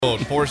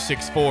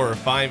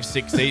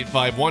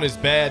464-5685. 1 is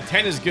bad,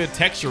 10 is good.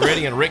 Text your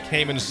rating on Rick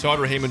Haman's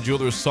Sartor Hamann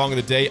Jewelers Song of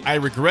the Day. I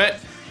regret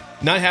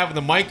not having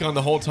the mic on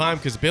the whole time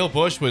because Bill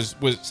Bush was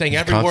saying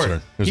every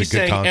word. It was He a good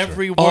sang concert.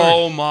 every word.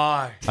 Oh,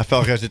 my. I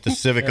felt like I was at the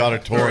Civic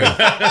Auditorium.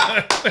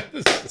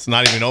 It's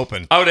not even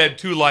open. I would have had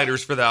 2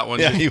 lighters for that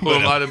one. Yeah, Just you would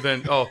would've. might have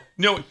been. Oh,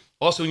 no.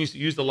 Also, when you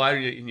used the lighter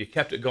and you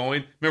kept it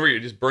going, remember you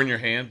just burn your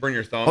hand, burn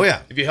your thumb? Oh,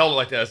 yeah. If you held it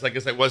like that, it's like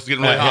it was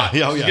getting really hot.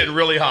 yeah, oh, It was yeah. getting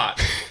really hot.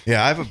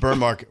 Yeah, I have a burn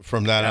mark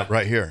from that up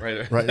right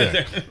here. Right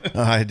there.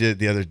 I did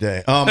the other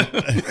day.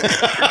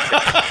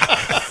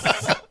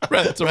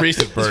 That's a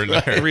recent burn.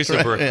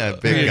 Recent burn. Yeah,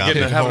 big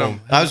guy.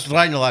 I was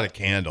lighting a lot of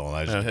candle.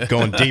 I was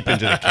going deep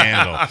into the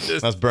candle. I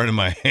was burning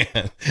my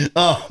hand.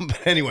 But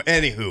anyway,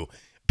 anywho,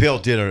 Bill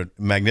did a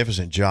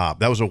magnificent job.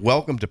 That was a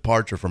welcome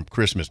departure from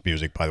Christmas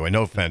music, by the way.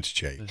 No offense,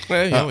 Jake.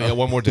 Yeah,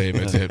 one more day,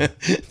 that's it.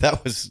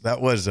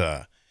 that was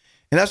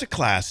and that's a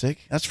classic.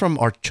 That's from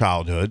our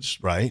childhoods,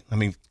 right? I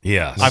mean,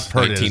 Yes. I've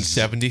heard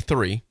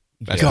 1973.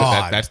 That's,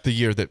 God. that's the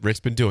year that Rick's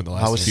been doing the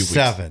last I was few weeks.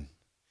 7,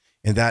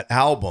 and that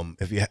album,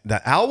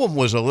 that album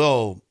was a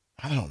little,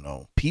 I don't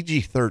know,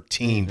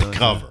 PG-13 to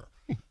cover.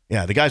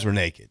 Yeah, the guys were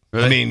naked.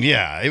 Really? I mean,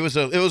 yeah, it was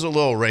a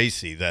little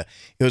racy. It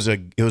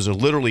was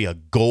literally a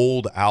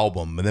gold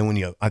album, and then when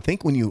you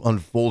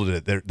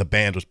unfolded it, the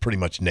band was pretty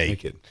much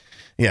naked.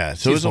 Yeah,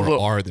 so it was a more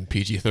little R than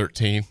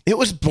PG-13. It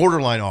was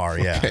borderline R.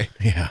 Yeah, Okay.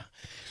 yeah.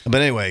 But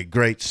anyway,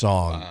 great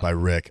song by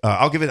Rick.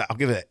 I'll give it an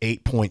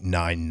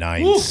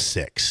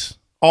 8.996.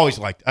 Always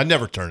liked. I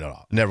never turned it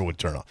off. Never would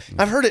turn it off.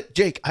 I've heard it,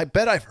 Jake. I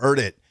bet I've heard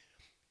it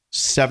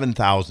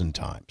 7,000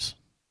 times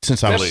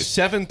since I was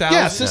 7,000.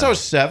 Yeah, since I was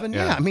 7.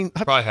 Yeah, I mean,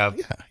 Probably have.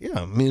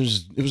 Yeah. I mean,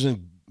 it was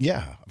in.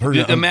 Yeah, I've heard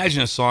it.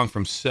 Imagine a song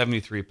from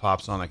 73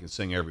 pops on. I can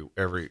sing every word.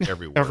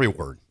 Every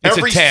word. It's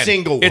Every a 10.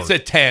 single word. It's a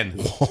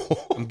 10.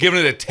 I'm giving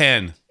it a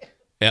 10.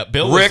 Yeah,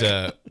 Bill Rick,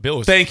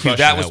 was thank you. crushing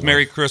That was one.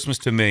 Merry Christmas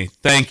to me.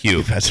 Thank you.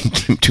 You've had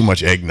some too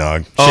much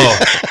eggnog. Oh,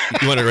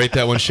 You want to rate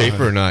that one,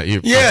 Schaefer, or not?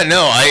 Yeah,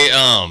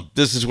 no,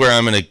 this is where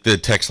the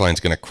text line's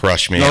gonna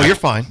crush me. No, you're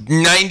fine.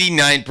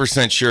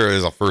 99% sure it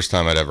was the first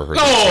time I'd ever heard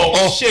that.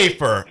 Oh,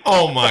 Schaefer.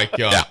 Oh, my God.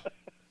 Yeah.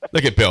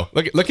 Look at Bill.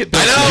 Look at this.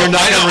 I know. You're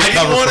not gonna I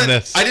recover didn't wanna, from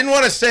this. I didn't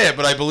want to say it,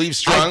 but I believe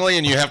strongly,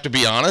 and you have to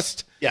be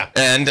honest. Yeah.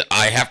 And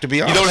I have to be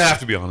you honest. don't have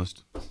to be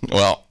honest.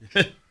 Well,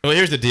 Well,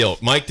 here's the deal.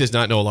 Mike does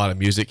not know a lot of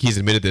music. He's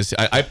admitted this. He'd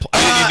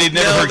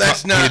never heard.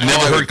 that's not He'd never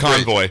how I heard would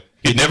phrase Convoy. it.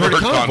 He'd never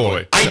heard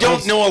Convoy. I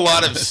don't know a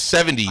lot of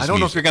 70s I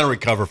don't know if music. you're going to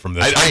recover from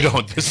this. I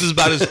don't. This is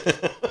about as.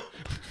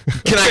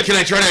 Can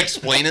I try to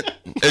explain it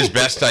as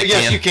best I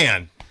Yes, can? you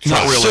can.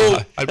 Not really. So-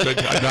 I'm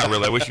not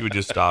really. I wish you would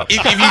just stop. If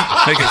you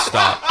Make it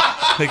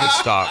stop. Make it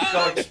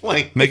stop.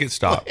 Explain. Make it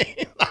stop.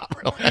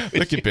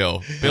 Look at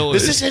Bill. Bill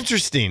This is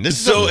interesting. This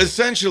so is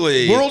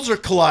essentially, worlds are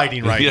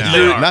colliding right Yes, now.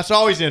 they are. And that's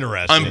always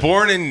interesting. I'm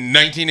born in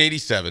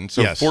 1987,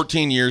 so Yes.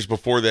 14 years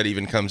before that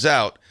even comes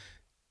out.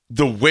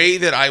 The way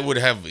that I would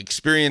have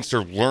experienced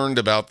or learned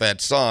about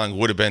that song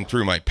would have been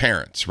through my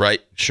parents,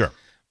 right? Sure.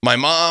 My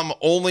mom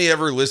only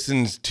ever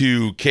listens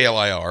to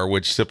KLIR,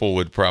 which Sipple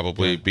would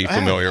probably be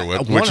familiar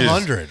with, which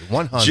 100.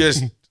 is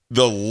just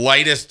the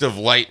lightest of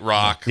light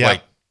rock. Yeah.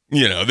 Like,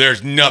 there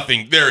is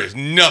nothing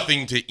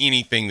to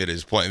anything that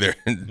is playing there.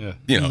 It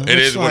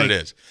It's is what like- it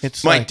is.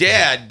 it's My like-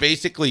 dad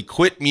basically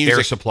quit music.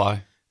 Air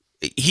Supply.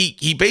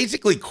 He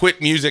basically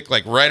quit music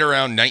like right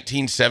around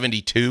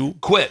 1972.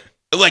 Quit.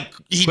 Like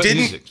he Quit didn't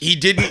music. he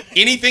didn't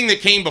anything that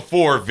came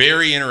before,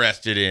 very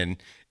interested in.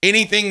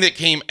 Anything that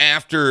came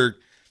after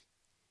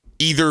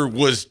either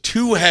was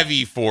too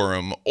heavy for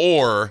him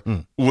or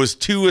was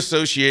too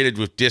associated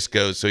with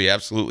disco, so he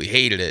absolutely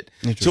hated it.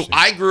 So Interesting.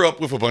 I grew up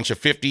with a bunch of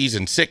 50s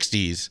and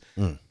 60s,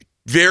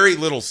 very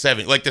little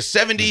 70s. Like the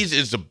 70s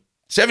is the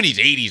 70s,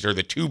 80s are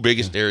the two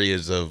biggest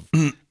areas of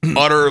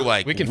utter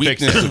like We can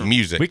fix weakness that. of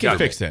music. We can Yeah.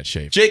 fix that,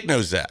 Schaefer. Jake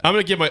knows that. I'm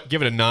going to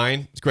give it a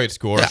 9. It's a great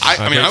score. I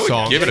mean, Great I would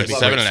song. give it a Great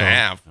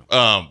 7.5.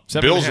 song.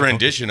 Bill's 7.5.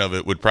 rendition of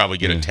it would probably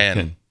get a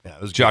 10. Yeah,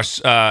 it was Josh,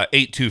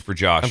 8-2 for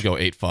Josh. I'm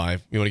going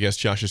 8.5. You want to guess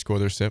Josh's score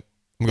there, Sip?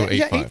 I'm going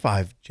yeah, 8.5.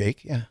 8.5,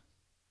 Jake. Yeah.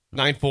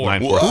 9.4.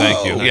 9-4.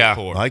 Thank you. Yeah.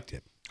 9.4. Liked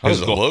it. How's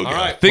the Cool. logo? All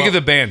right. Think Well, of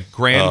the band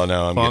Grand Oh,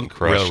 no, I'm getting Funk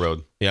crushed.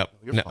 Railroad. Yep.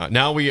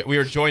 Now we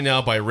are joined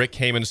now by Rick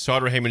Hamann,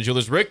 Sartor Hamann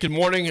Jewelers. Rick, good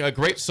morning. A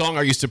great song.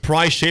 Are you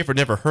surprised Schaefer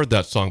never heard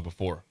that song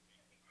before?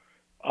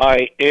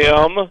 I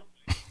am,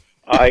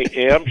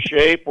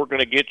 Shape. We're going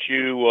to get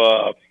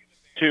you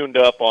tuned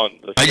up on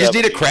the I just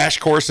need a 70s. crash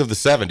course of the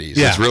 70s.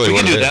 Yeah, That's really we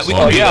what can it do that. is. We Oh,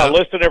 can do yeah, that.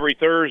 listen every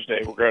Thursday.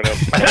 We're going to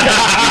do the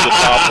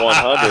top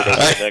 100 over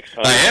the next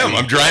 100 I am.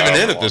 weeks. I'm driving in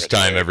However at this long it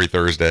time takes. every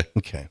Thursday.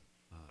 Okay.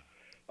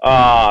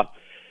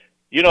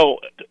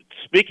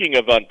 Speaking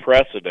of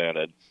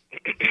unprecedented,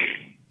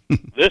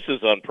 this is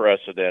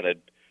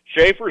unprecedented.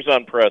 Schaefer's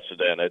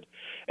unprecedented,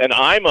 and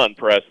I'm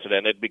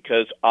unprecedented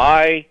because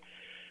I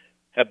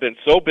have been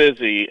so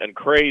busy and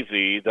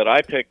crazy that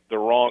I picked the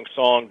wrong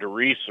song to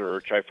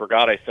research. I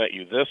forgot I sent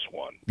you this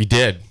one. You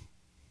did.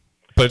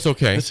 But it's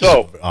okay.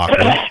 So Awkward.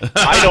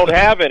 I don't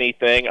have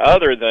anything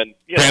other than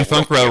Grand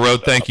Funk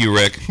Railroad. Thank you,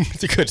 Rick.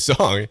 It's a good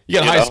song. You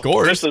got high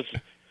scores. This is,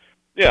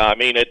 I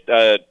mean, it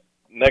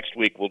next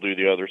week we'll do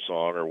the other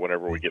song or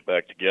whenever we get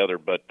back together.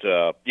 But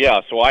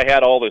yeah, so I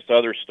had all this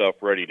other stuff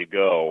ready to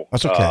go.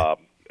 That's okay.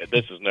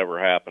 This has never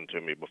happened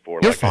to me before.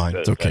 You're like fine. I said,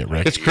 It's okay,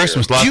 Rick. It's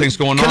Christmas. A lot of things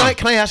going on.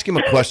 Can I ask him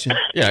a question?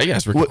 Yeah,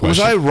 yes. Rick, Was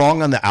I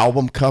wrong on the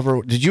album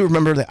cover? Did you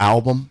remember the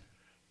album?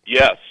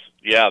 Yes.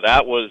 Yeah,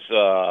 that was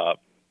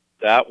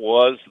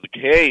the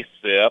case,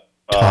 Zip.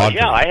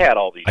 Yeah, I had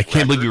all these. I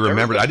can't believe you records.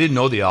 remembered. I didn't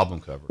know the album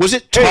cover. Was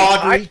it Hey,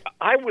 tawdry?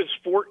 I was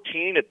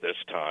 14 at this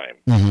time.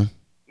 Mm-hmm.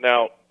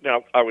 Now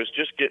I was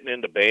just getting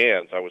into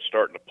bands. I was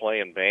starting to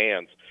play in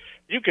bands.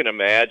 You can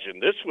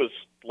imagine this was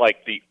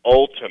like the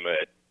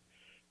ultimate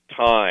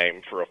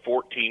time for a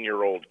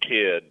 14-year-old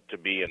kid to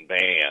be in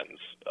bands.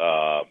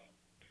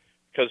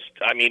 Because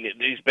I mean,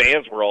 these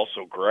bands were all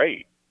so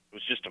great. It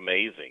was just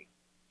amazing.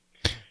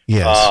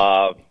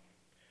 Yes.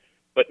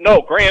 But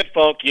no, Grand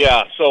Funk.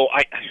 Yeah. So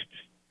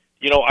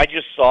I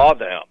just saw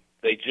them.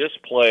 They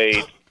just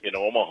played in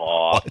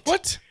Omaha.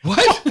 What? Whoa,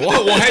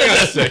 hang on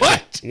a second.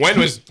 What? When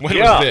was They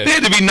this?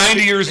 had to be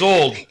 90 years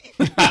old.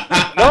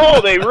 No,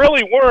 they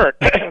really weren't.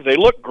 They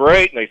looked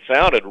great and they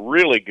sounded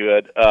really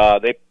good.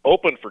 They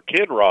opened for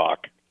Kid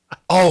Rock.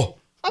 Oh,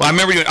 well, I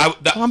remember you.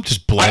 I'm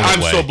just blown I'm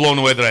away. so blown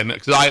away that I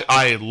because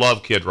I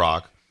love Kid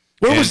Rock.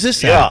 Where was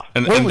this Yeah. at?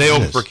 And Where was they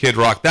opened this? for Kid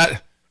Rock. I'm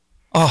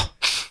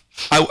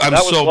That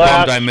was so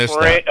last bummed I missed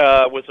spring,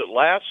 that. Was it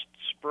last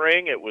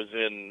spring? It was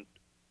in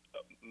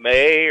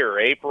May or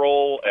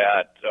April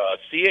at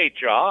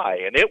CHI,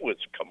 and it was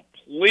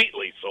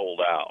completely sold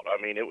out.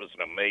 I mean, it was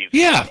an amazing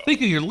Yeah, show.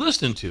 think of you're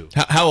listening to.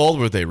 How old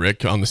were they,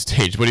 Rick, on the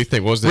stage? What do you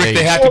think? What was the Rick, age?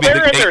 they had Well, to be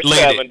they're in their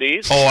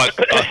late. 70s. Oh,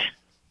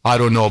 I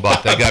don't know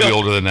about that. Got to be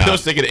older than I that.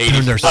 was thinking They're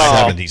in their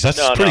 80s. 70s. That's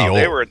No, pretty old.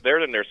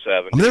 They're in their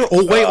 70s. I mean,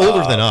 they're way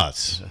older than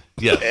us.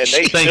 Yeah, And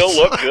they still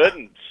look good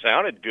and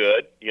sounded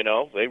good. You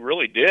know, they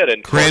really did.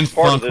 And Grand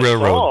part Funk of this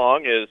Railroad.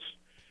 song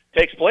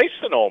takes place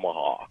in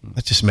Omaha.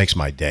 That just makes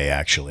my day,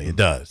 actually. It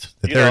does.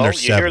 That You they're in know, their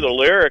you hear the 70s.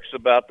 lyrics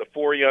about the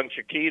 4 young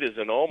Chiquitas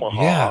in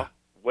Omaha Yeah.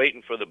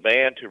 waiting for the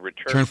band to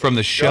return Turn from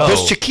the show.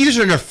 Those Chiquitas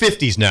are in their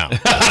 50s now.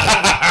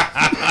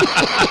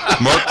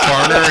 Mark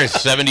Farner is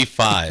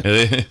 75.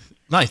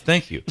 Nice,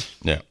 thank you.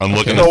 Yeah, I'm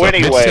looking. So at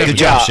anyway, Good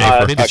job,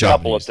 Schaefer. a Good job,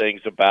 couple of please.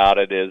 things about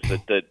it is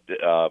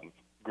that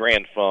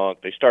Grand Funk,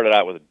 they started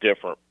out with a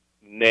different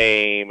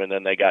name, and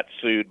then they got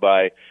sued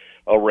by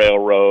a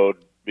railroad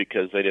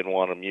because they didn't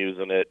want them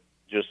using it,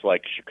 just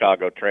like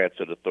Chicago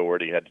Transit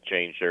Authority had to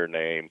change their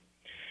name.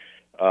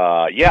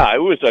 Yeah,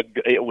 it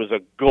was a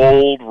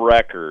gold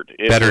record.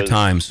 It Better was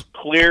times.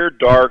 clear,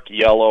 dark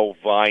yellow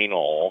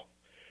vinyl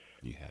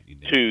You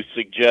did. to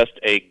suggest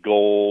a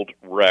gold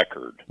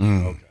record.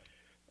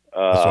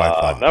 That's what I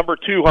thought. Number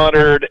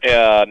 200,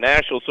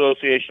 National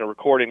Association of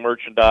Recording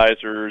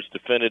Merchandisers,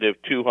 definitive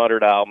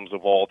 200 albums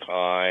of all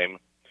time.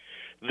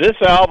 This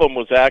album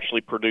was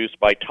actually produced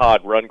by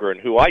Todd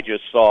Rundgren, who I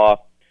just saw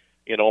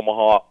in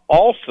Omaha,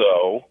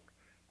 also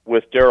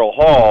with Daryl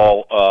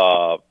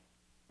Hall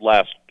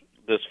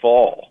this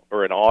fall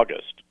or in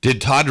August.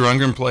 Did Todd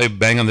Rundgren play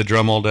Bang on the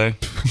Drum all day?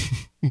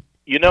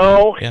 You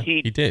know, Yeah,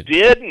 he did.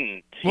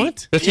 didn't.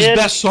 What? That's his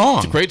best song.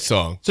 It's a great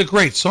song. It's a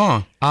great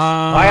song.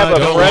 I have a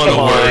don't friend of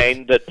wanna work.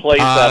 mine that plays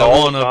that I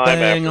all wanna the time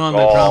bang after on the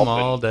golf. drum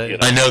all day. You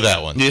know, I know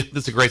that one. Yeah,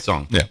 that's a great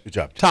song. Yeah. Good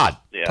job. Todd.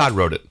 Yeah. Todd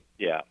wrote it.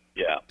 Yeah.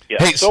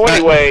 Hey, so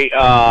anyway,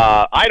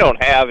 I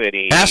don't have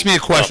any. Ask me a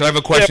question. I have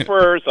a question.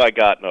 Zippers. I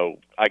got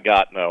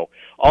no.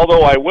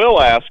 Although I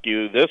will ask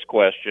you this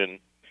question: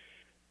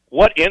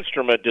 what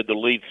instrument did the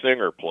lead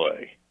singer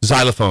play?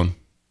 Xylophone.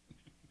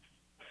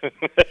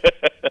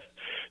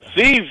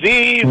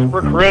 CZ's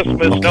for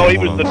Christmas. No, he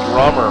was the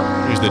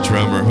drummer. He's the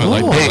drummer. I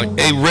like that.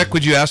 Hey, Rick,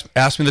 would you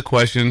ask me the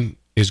question?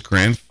 Is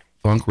Grand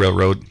Funk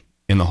Railroad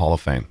in the Hall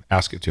of Fame?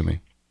 Ask it to me.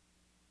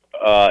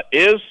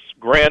 Is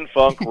Grand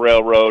Funk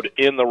Railroad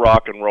in the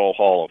Rock and Roll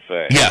Hall of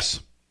Fame? Yes.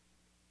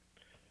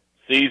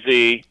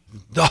 CZ.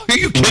 Are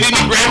you kidding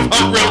me? Grand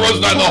Funk Railroad's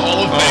not in the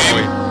Hall of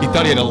Fame. Oh, he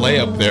thought he had a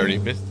layup there, and he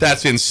missed,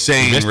 That's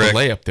insane, missed Rick. the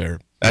layup there.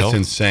 That's No?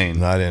 insane.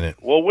 Not in it.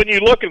 Well, when you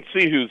look and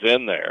see who's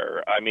in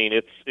there, I mean,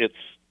 it's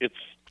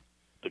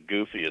the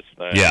goofiest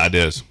thing. Yeah, it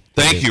is.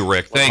 Thank you,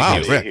 Rick. Thank Wow,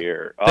 you. See Rick.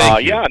 here.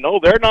 Thank you. Yeah,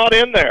 no, they're not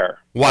in there.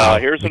 Wow.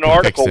 Here's We an can fix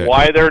article that.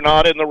 why they're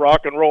not in the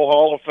Rock and Roll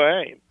Hall of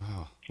Fame.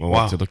 We'll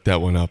Wow. have to look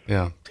that one up.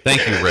 Yeah.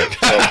 Thank you, Rick.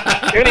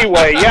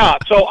 Anyway, yeah.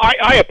 So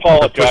I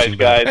apologize,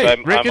 guys. Hey,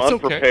 I'm Rick, it's okay.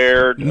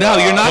 unprepared. No,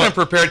 you're not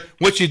unprepared.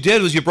 What you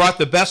did was you brought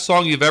the best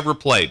song you've ever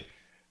played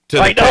to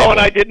the I know, table. and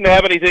I didn't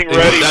have anything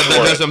ready That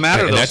for it. doesn't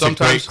matter, And though. that's a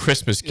Sometimes great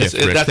Christmas gift,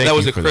 It's- Rick. that Thank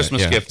was you a for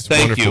Christmas that. gift. It's a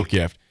Thank wonderful you.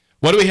 gift.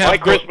 What do we have? My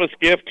Christmas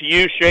gift to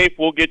you, Shape,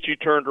 will get you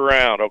turned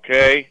around,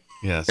 okay?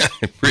 Yes.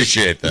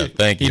 Appreciate that.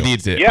 Thank He you.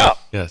 needs it. Yeah,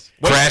 Yes.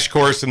 Crash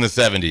course in the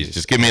 70s.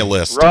 Just give me a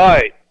list.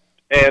 right.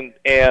 And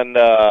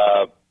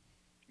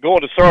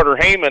going to Sartor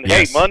Hamann,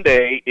 Yes. hey,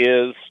 Monday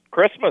is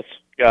Christmas,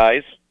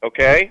 guys,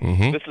 okay?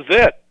 Mhm. This is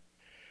it.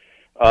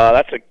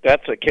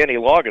 That's a Kenny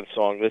Loggins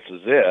song, This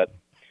Is It.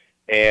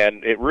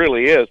 And it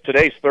really is.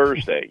 Today's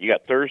Thursday. You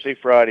got Thursday,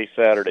 Friday,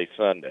 Saturday,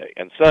 Sunday.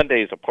 And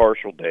Sunday is a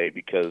partial day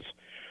because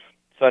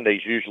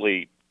Sunday's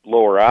usually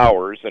lower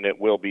hours, and it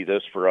will be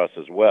this for us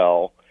as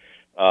well.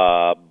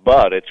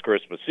 but it's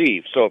Christmas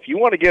Eve. So if you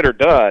want to get her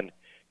done,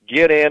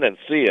 get in and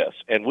see us.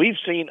 And we've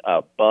seen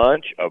a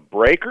bunch of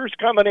breakers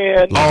coming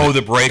in. Oh,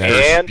 the breakers.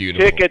 And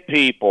Beautiful. ticket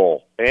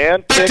people.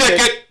 And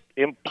ticket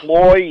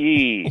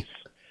employees.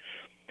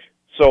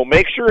 So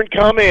make sure and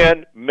come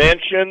in,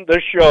 mention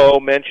the show,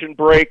 mention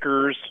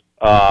breakers,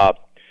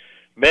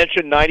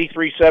 mention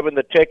 93.7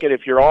 The Ticket.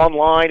 If you're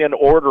online and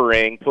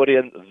ordering, put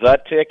in The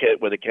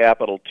Ticket with a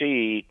capital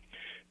T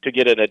to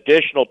get an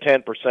additional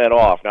 10%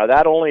 off. Now,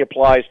 that only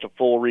applies to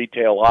full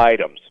retail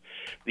items.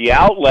 The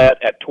outlet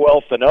at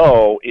 12th and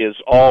O is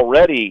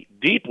already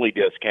deeply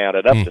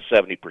discounted, up to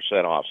 70%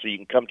 off. So you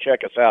can come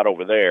check us out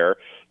over there,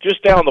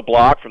 just down the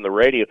block from the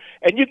radio.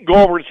 And you can go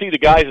over and see the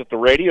guys at the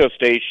radio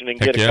station and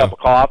get a cup of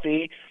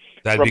coffee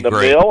from the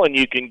mill, and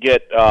you can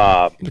get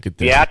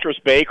Beatrice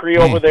Bakery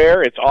over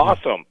there. It's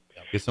awesome.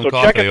 Get some so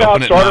coffee. Check us out,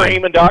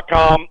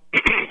 SartorHamann.com.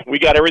 We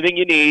got everything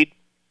you need.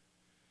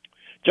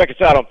 Check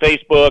us out on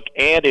Facebook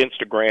and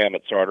Instagram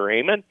at Sartor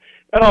Hamann.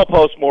 And I'll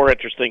post more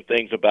interesting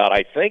things about,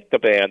 I think, the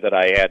band that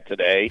I had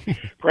today,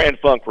 Grand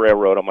Funk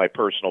Railroad, on my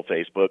personal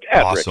Facebook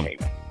at Awesome. Rick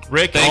Hamann.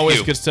 Rick,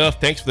 always good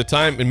stuff. Thanks for the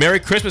time. And Merry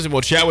Christmas, and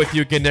we'll chat with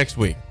you again next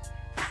week.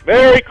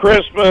 Merry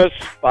Christmas.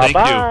 Bye-bye. Thank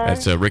you.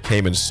 That's Rick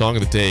Haman's Song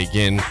of the Day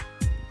again.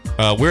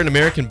 We're an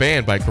American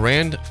Band by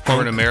Grand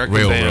Funk an American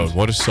Railroad. band.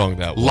 What a song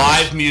that was.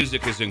 Live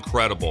music is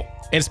incredible.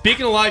 And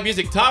speaking of live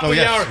music, top of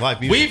the hour,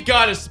 live music. we've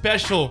got a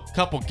special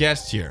couple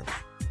guests here.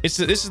 This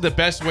is the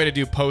best way to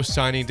do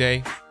post-signing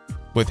day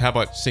with how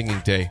about singing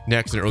day?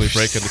 Next, an early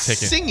break on the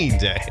ticket. Singing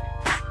day.